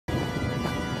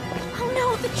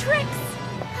the tricks!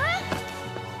 Huh?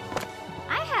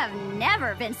 I have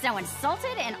never been so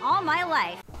insulted in all my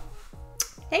life.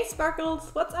 Hey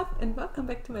Sparkles, what's up and welcome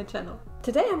back to my channel.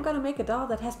 Today I'm gonna make a doll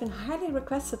that has been highly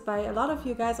requested by a lot of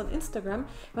you guys on Instagram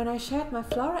when I shared my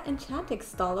Flora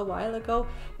ENCHANTIX doll a while ago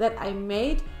that I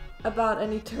made about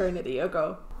an eternity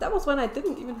ago. That was when I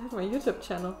didn't even have my YouTube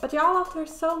channel. But y'all loved her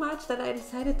so much that I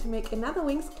decided to make another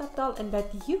Winxclub doll and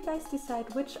let you guys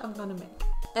decide which I'm gonna make.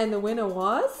 And the winner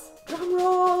was...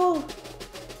 drumroll!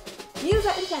 Musa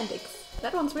ENCHANTIX.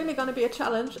 That one's really gonna be a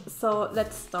challenge, so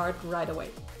let's start right away.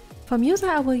 For Musa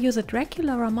I will use a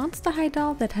Dracula Monster High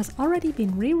doll that has already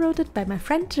been rerouted by my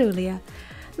friend Julia.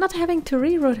 Not having to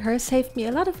reroute her saved me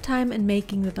a lot of time in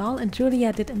making the doll, and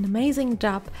Julia did an amazing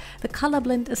job. The color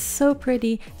blend is so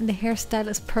pretty and the hairstyle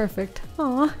is perfect.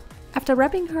 Aww. After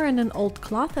wrapping her in an old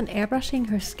cloth and airbrushing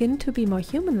her skin to be more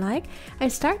human-like, I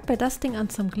start by dusting on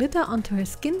some glitter onto her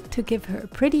skin to give her a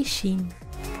pretty sheen.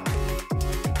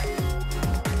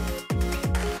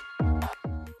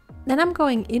 Then I'm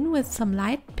going in with some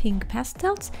light pink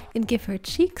pastels and give her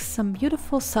cheeks some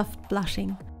beautiful soft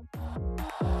blushing.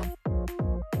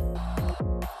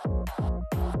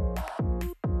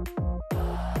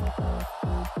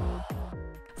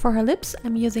 For her lips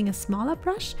I'm using a smaller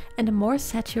brush and a more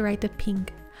saturated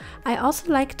pink. I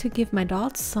also like to give my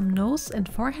dolls some nose and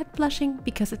forehead blushing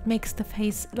because it makes the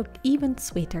face look even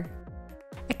sweeter.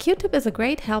 A Q-tip is a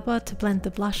great helper to blend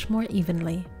the blush more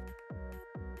evenly.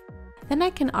 Then I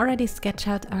can already sketch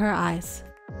out her eyes.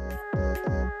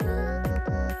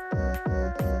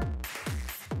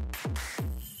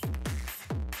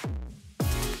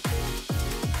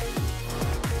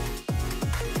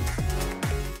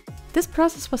 This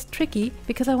process was tricky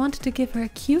because I wanted to give her a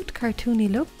cute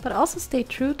cartoony look, but also stay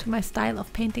true to my style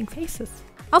of painting faces.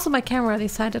 Also my camera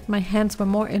decided my hands were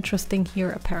more interesting here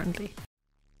apparently.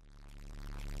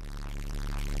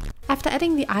 After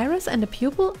adding the iris and the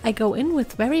pupil, I go in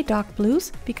with very dark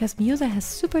blues because Musa has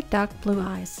super dark blue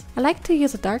eyes. I like to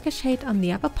use a darker shade on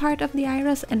the upper part of the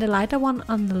iris and a lighter one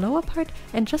on the lower part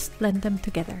and just blend them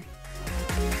together.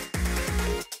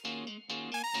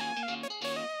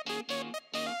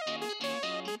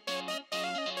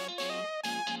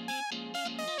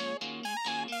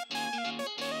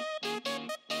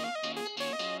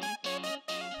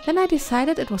 Then I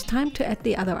decided it was time to add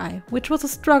the other eye, which was a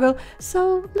struggle,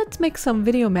 so let's make some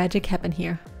video magic happen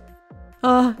here.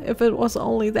 Ah, if it was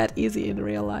only that easy in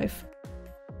real life.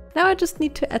 Now I just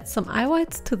need to add some eye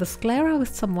whites to the sclera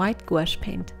with some white gouache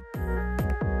paint.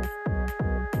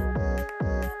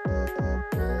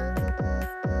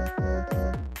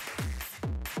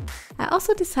 I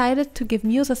also decided to give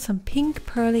Musa some pink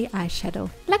pearly eyeshadow.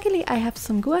 Luckily I have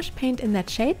some gouache paint in that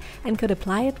shade and could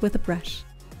apply it with a brush.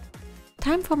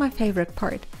 Time for my favorite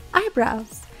part,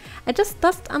 eyebrows! I just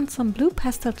dust on some blue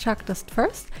pastel chalk dust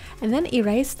first and then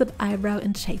erase the eyebrow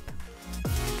in shape.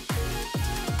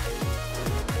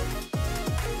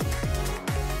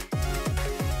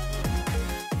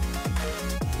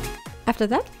 After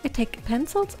that I take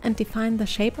pencils and define the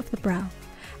shape of the brow.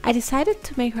 I decided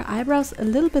to make her eyebrows a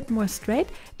little bit more straight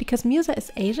because Musa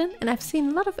is Asian and I've seen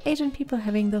a lot of Asian people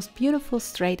having those beautiful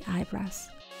straight eyebrows.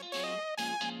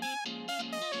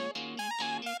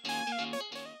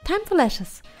 Time for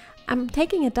lashes. I'm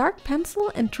taking a dark pencil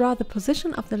and draw the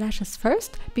position of the lashes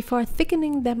first before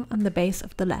thickening them on the base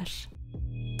of the lash.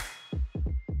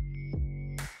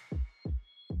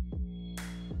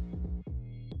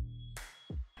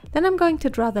 Then I'm going to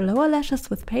draw the lower lashes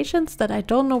with patience that I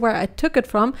don't know where I took it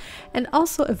from, and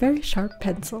also a very sharp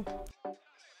pencil.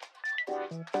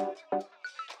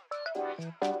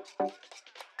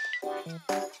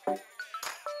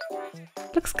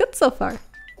 Looks good so far.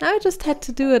 Now I just had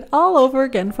to do it all over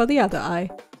again for the other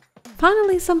eye.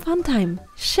 Finally some fun time!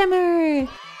 Shimmer!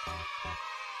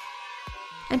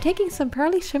 I'm taking some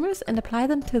pearly shimmers and apply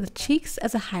them to the cheeks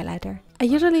as a highlighter. I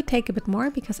usually take a bit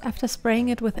more because after spraying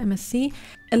it with MSC,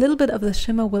 a little bit of the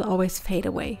shimmer will always fade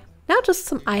away. Now just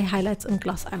some eye highlights and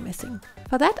gloss are missing.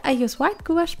 For that I use white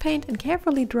gouache paint and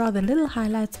carefully draw the little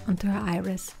highlights onto her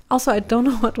iris. Also I don't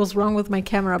know what was wrong with my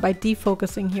camera by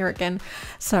defocusing here again.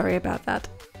 Sorry about that.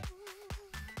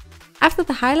 After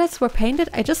the highlights were painted,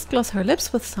 I just gloss her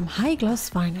lips with some high gloss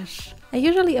varnish. I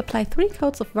usually apply 3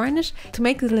 coats of varnish to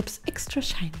make the lips extra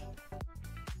shiny.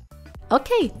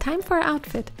 Okay, time for her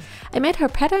outfit. I made her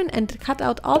pattern and cut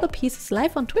out all the pieces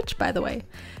live on Twitch, by the way.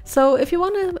 So if you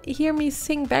want to hear me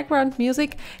sing background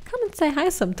music, come and say hi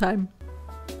sometime.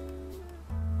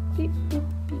 Beep, boop,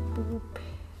 beep, boop,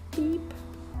 beep.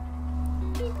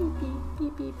 Beep, beep,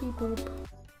 beep, beep, beep, beep, boop.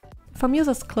 For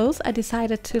Musa's clothes, I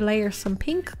decided to layer some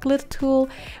pink glitter tulle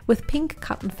with pink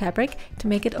cotton fabric to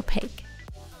make it opaque.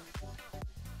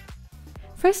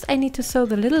 First I need to sew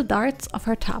the little darts of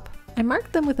her top. I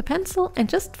marked them with a pencil and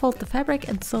just fold the fabric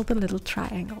and sew the little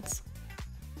triangles.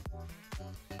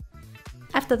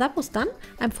 After that was done,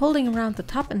 I'm folding around the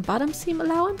top and bottom seam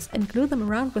allowance and glue them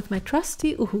around with my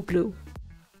trusty Uhu glue.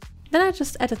 Then I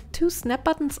just added 2 snap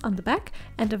buttons on the back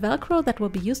and a velcro that will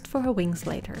be used for her wings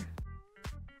later.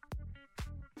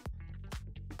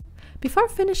 Before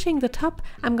finishing the top,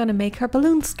 I'm gonna make her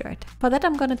balloon skirt. For that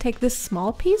I'm gonna take this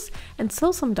small piece and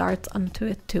sew some darts onto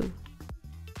it too.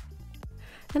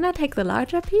 Then I take the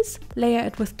larger piece, layer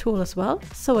it with tulle as well,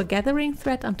 sew a gathering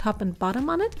thread on top and bottom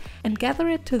on it, and gather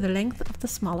it to the length of the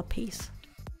smaller piece.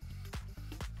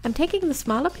 I'm taking the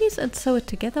smaller piece and sew it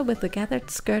together with the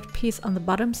gathered skirt piece on the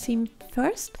bottom seam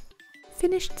first,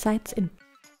 finished sides in.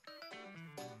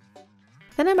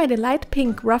 Then I made a light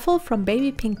pink ruffle from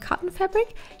baby pink cotton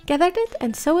fabric, gathered it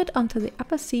and sew it onto the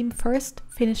upper seam first,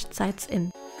 finished sides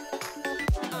in.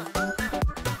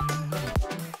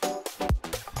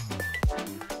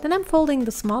 Then I'm folding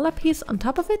the smaller piece on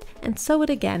top of it and sew it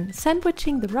again,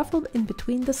 sandwiching the ruffle in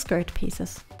between the skirt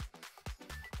pieces.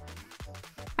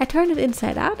 I turn it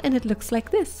inside out and it looks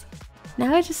like this.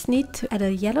 Now I just need to add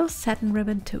a yellow satin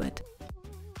ribbon to it.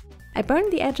 I burn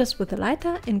the edges with a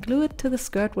lighter and glue it to the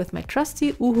skirt with my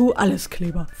trusty Uhu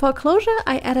Alleskleber. For closure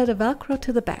I added a velcro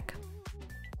to the back.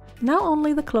 Now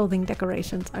only the clothing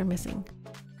decorations are missing.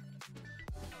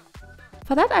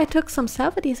 For that I took some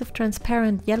self-adhesive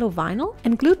transparent yellow vinyl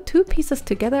and glued 2 pieces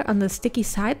together on the sticky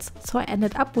sides, so I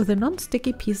ended up with a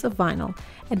non-sticky piece of vinyl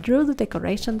and drew the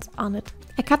decorations on it.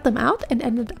 I cut them out and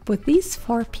ended up with these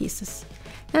 4 pieces.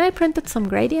 Then I printed some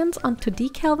gradients onto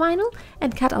decal vinyl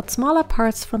and cut out smaller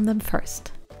parts from them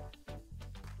first.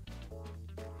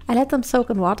 I let them soak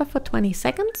in water for 20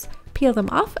 seconds, peel them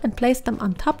off and place them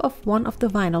on top of one of the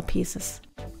vinyl pieces.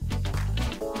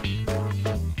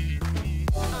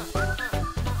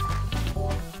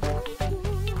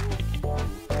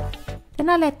 Then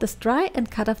I let this dry and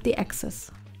cut off the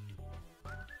excess.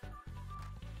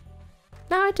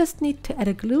 Now I just need to add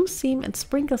a glue seam and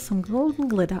sprinkle some golden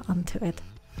glitter onto it.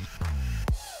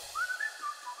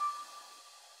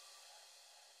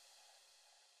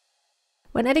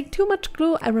 When adding too much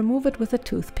glue, I remove it with a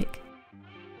toothpick.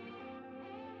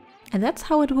 And that's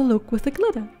how it will look with the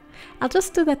glitter. I'll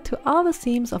just do that to all the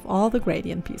seams of all the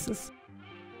gradient pieces.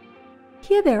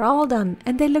 Here they're all done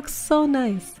and they look so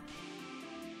nice.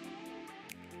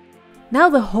 Now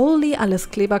the holy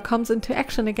Alleskleber comes into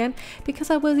action again, because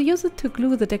I will use it to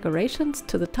glue the decorations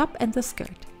to the top and the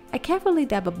skirt. I carefully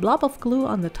dab a blob of glue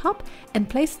on the top and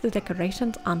place the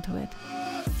decorations onto it.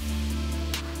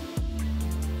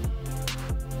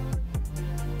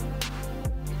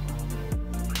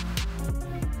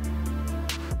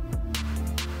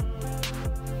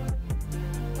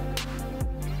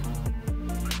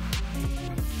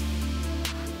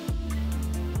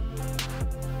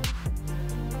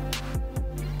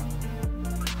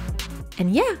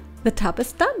 And yeah, the top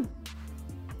is done!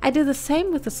 I do the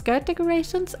same with the skirt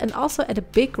decorations and also add a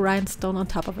big rhinestone on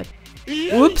top of it.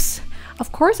 Whoops!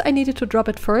 Of course I needed to drop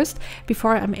it first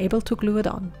before I'm able to glue it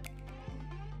on.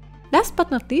 Last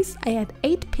but not least, I add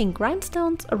 8 pink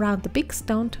rhinestones around the big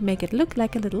stone to make it look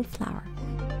like a little flower.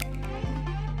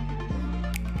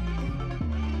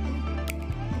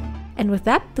 And with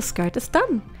that, the skirt is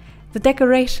done! The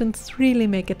decorations really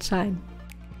make it shine.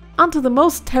 On to the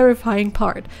most terrifying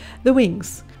part, the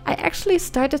wings. I actually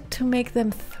started to make them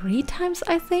 3 times,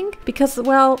 I think, because,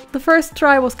 well, the first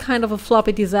try was kind of a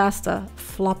floppy disaster.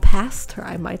 Flopaster,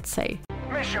 I might say.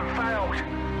 Mission failed.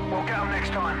 We'll get them next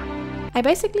time. I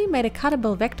basically made a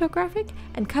cuttable vector graphic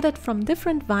and cut it from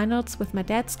different vinyls with my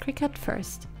dad's Cricut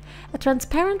first. A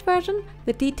transparent version,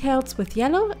 the details with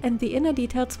yellow and the inner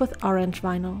details with orange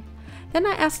vinyl. Then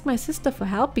I asked my sister for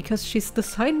help, because she's the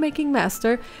sign-making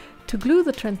master, to glue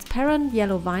the transparent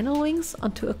yellow vinyl wings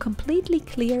onto a completely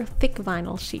clear, thick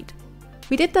vinyl sheet.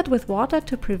 We did that with water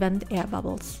to prevent air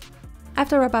bubbles.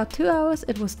 After about 2 hours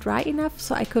it was dry enough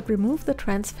so I could remove the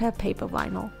transfer paper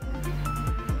vinyl.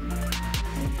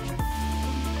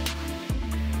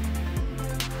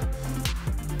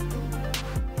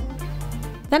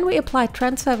 Then we applied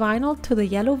transfer vinyl to the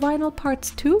yellow vinyl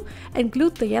parts too and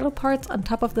glued the yellow parts on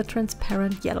top of the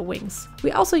transparent yellow wings.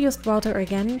 We also used water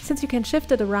again, since you can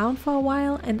shift it around for a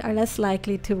while and are less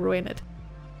likely to ruin it.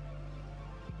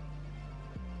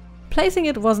 Placing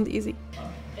it wasn't easy.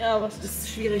 Ja, was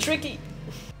schwierig. Tricky.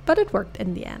 But it worked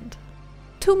in the end.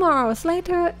 2 more hours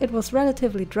later it was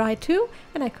relatively dry too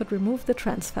and I could remove the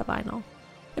transfer vinyl.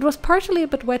 It was partially a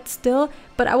bit wet still,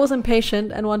 but I was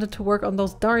impatient and wanted to work on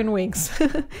those darn wings.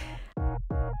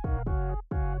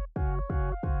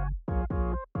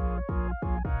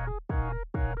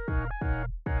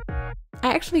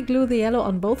 I actually glue the yellow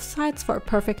on both sides for a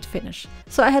perfect finish,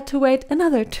 so I had to wait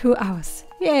another 2 hours.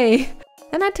 Yay!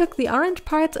 Then I took the orange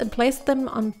parts and placed them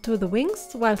onto the wings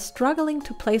while struggling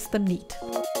to place them neat.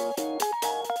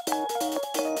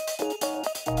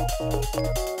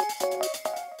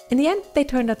 In the end, they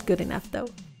turned out good enough though.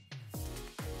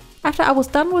 After I was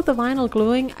done with the vinyl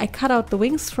gluing, I cut out the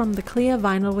wings from the clear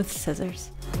vinyl with scissors.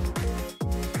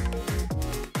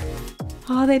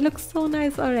 Oh, they look so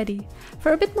nice already.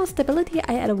 For a bit more stability,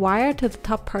 I add a wire to the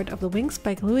top part of the wings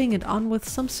by gluing it on with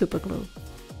some super glue.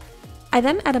 I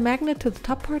then add a magnet to the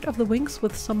top part of the wings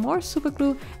with some more super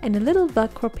glue and a little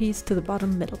Velcro piece to the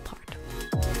bottom middle part.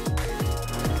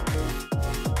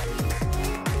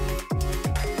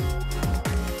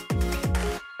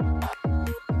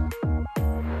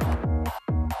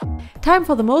 Time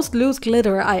for the most loose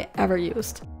glitter I ever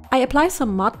used. I apply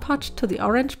some Mod Podge to the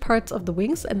orange parts of the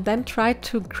wings and then try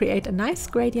to create a nice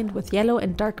gradient with yellow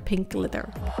and dark pink glitter.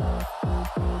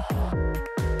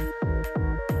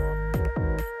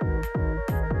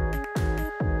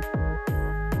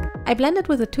 I blend it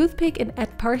with a toothpick and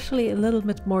add partially a little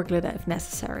bit more glitter if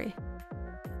necessary.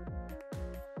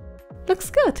 Looks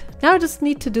good! Now I just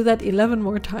need to do that 11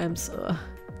 more times. Ugh.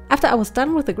 After I was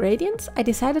done with the gradients, I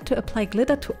decided to apply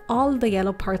glitter to all the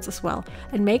yellow parts as well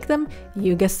and make them,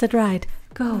 you guessed it right,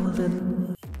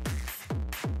 golden.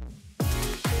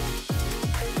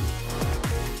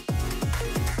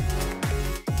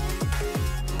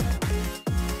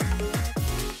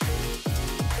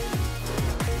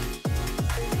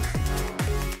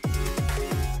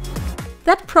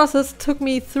 That process took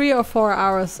me 3 or 4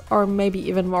 hours, or maybe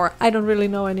even more, I don't really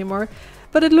know anymore.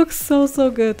 But it looks so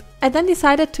good. I then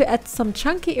decided to add some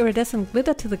chunky iridescent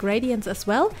glitter to the gradients as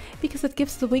well, because it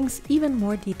gives the wings even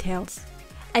more details.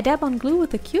 I dab on glue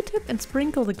with a Q-tip and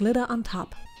sprinkle the glitter on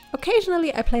top.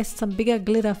 Occasionally I placed some bigger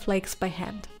glitter flakes by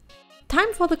hand.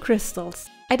 Time for the crystals.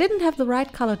 I didn't have the right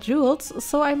colored jewels,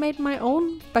 so I made my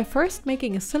own by first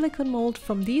making a silicone mold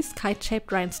from these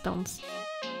kite-shaped rhinestones.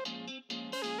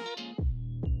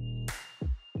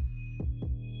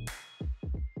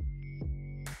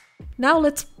 Now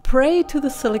let's pray to the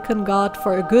silicone god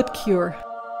for a good cure.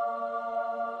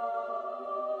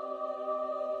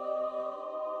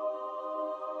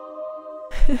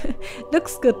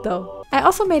 Looks good though. I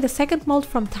also made a second mold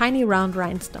from tiny round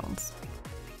rhinestones.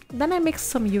 Then I mixed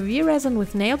some UV resin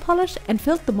with nail polish and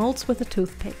filled the molds with a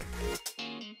toothpick.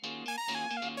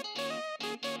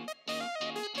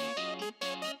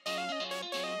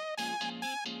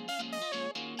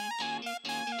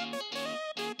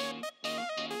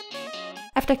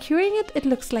 After curing it, it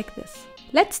looks like this.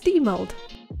 Let's demold.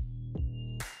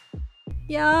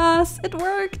 Yes, it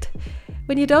worked!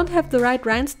 When you don't have the right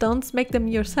rhinestones, make them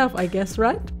yourself, I guess,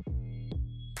 right?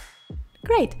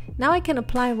 Great! Now I can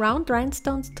apply round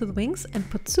rhinestones to the wings and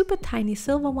put super tiny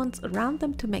silver ones around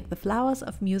them to make the flowers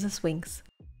of Musa's wings.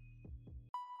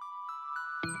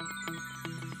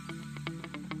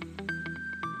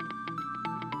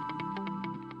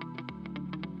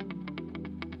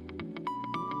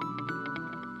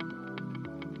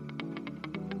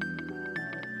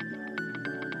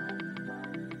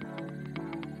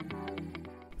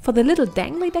 For the little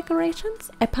dangly decorations,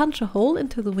 I punch a hole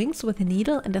into the wings with a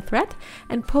needle and a thread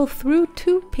and pull through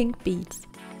 2 pink beads.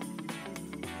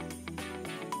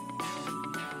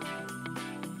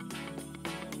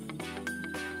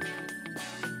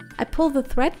 I pull the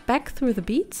thread back through the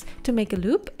beads to make a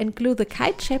loop and glue the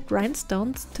kite-shaped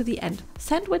rhinestones to the end,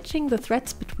 sandwiching the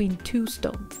threads between 2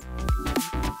 stones.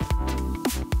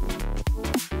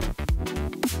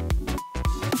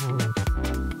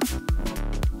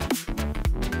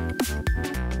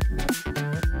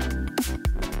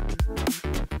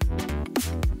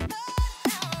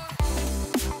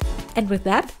 And with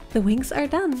that, the wings are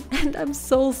done, and I'm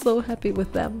so happy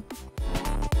with them.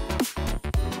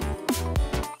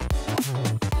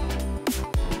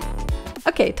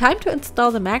 Okay, time to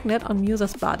install the magnet on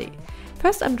Musa's body.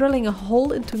 First I'm drilling a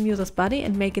hole into Musa's body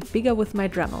and make it bigger with my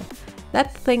Dremel.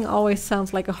 That thing always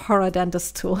sounds like a horror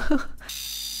dentist tool.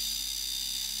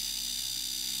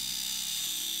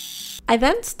 I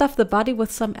then stuff the body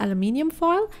with some aluminium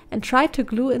foil and try to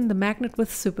glue in the magnet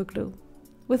with super glue.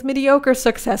 With mediocre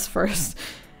success first.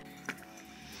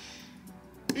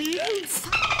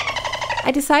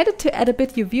 I decided to add a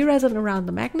bit UV resin around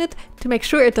the magnet to make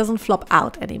sure it doesn't flop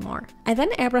out anymore. I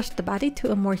then airbrushed the body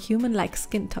to a more human-like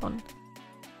skin tone.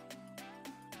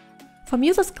 For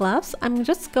Musa's gloves, I'm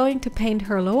just going to paint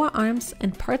her lower arms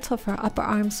and parts of her upper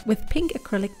arms with pink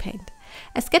acrylic paint.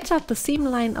 I sketch out the seam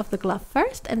line of the glove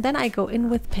first and then I go in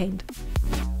with paint.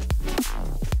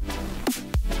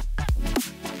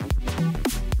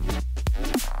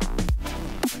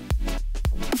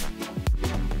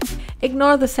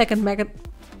 Ignore the second maggot.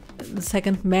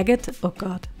 Oh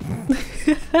god.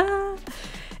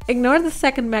 Ignore the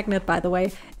second magnet, by the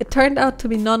way. It turned out to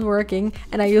be non-working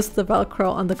and I used the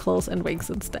Velcro on the clothes and wings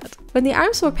instead. When the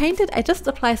arms were painted, I just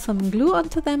apply some glue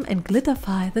onto them and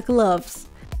glitterify the gloves.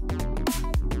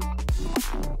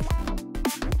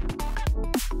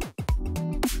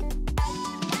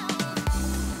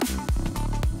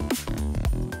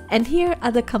 And here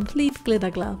are the complete glitter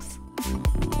gloves.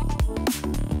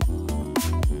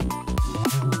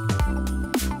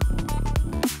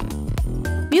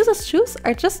 Musa's shoes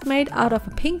are just made out of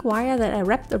a pink wire that I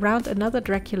wrapped around another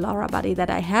Draculaura body that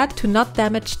I had to not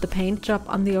damage the paint job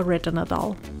on the original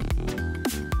doll.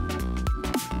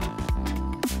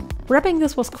 Wrapping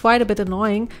this was quite a bit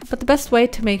annoying, but the best way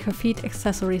to make her feet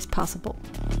accessories possible.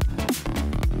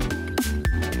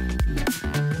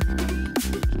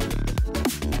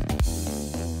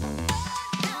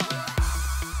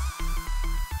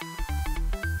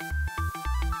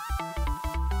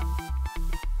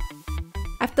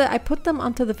 After I put them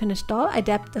onto the finished doll, I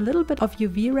dabbed a little bit of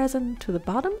UV resin to the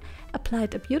bottom,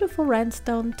 applied a beautiful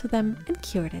rhinestone to them and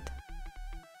cured it.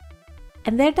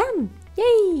 And they're done!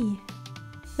 Yay!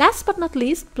 Last but not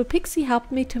least, Blue Pixie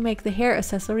helped me to make the hair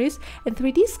accessories and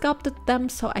 3D sculpted them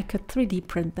so I could 3D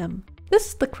print them. This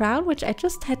is the crown, which I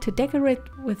just had to decorate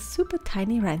with super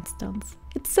tiny rhinestones.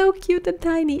 It's so cute and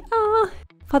tiny! Ah!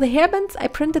 For the hairbands, I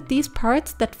printed these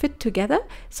parts that fit together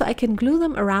so I can glue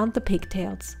them around the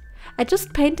pigtails. I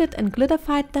just painted and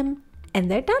glitterified them, and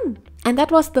they're done! And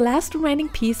that was the last remaining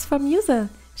piece from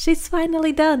Musa. She's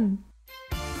finally done!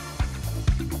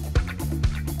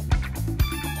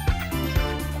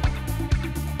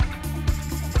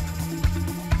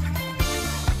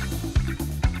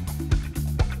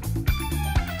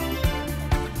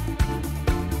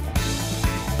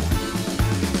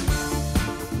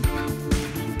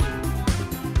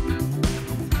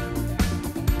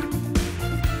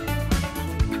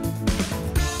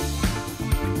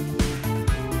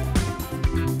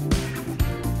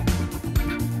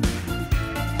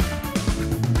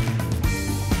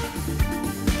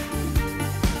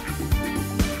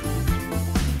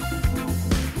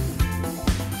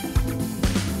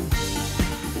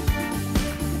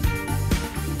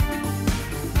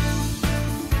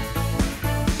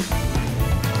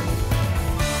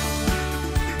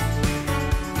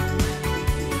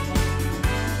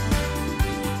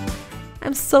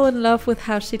 I'm so in love with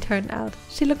how she turned out.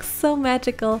 She looks so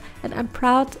magical and I'm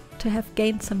proud to have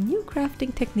gained some new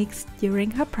crafting techniques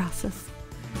during her process.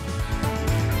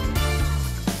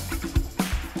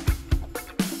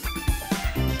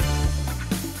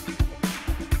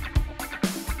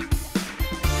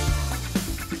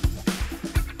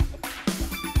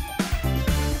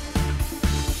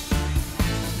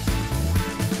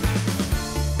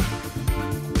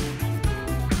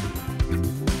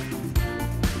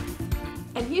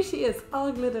 Here she is,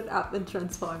 all glittered up and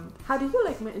transformed. How do you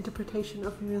like my interpretation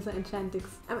of Musa ENCHANTIX?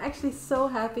 I'm actually so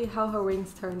happy how her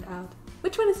wings turned out.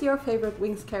 Which one is your favorite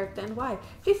Wings character and why?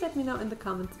 Please let me know in the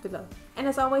comments below. And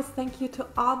as always, thank you to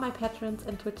all my patrons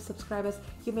and Twitch subscribers.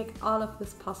 You make all of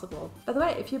this possible. By the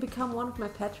way, if you become one of my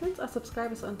patrons or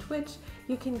subscribers on Twitch,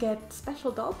 you can get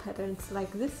special doll patterns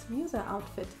like this Musa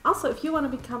outfit. Also, if you want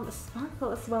to become a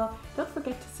Sparkle as well, don't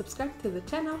forget to subscribe to the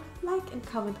channel, like and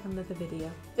comment under the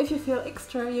video. If you feel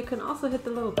extra, you can also hit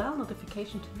the little bell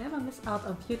notification to never miss out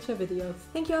on future videos.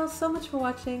 Thank you all so much for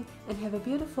watching and have a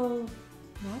beautiful,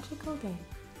 magical day.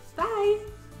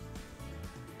 Bye!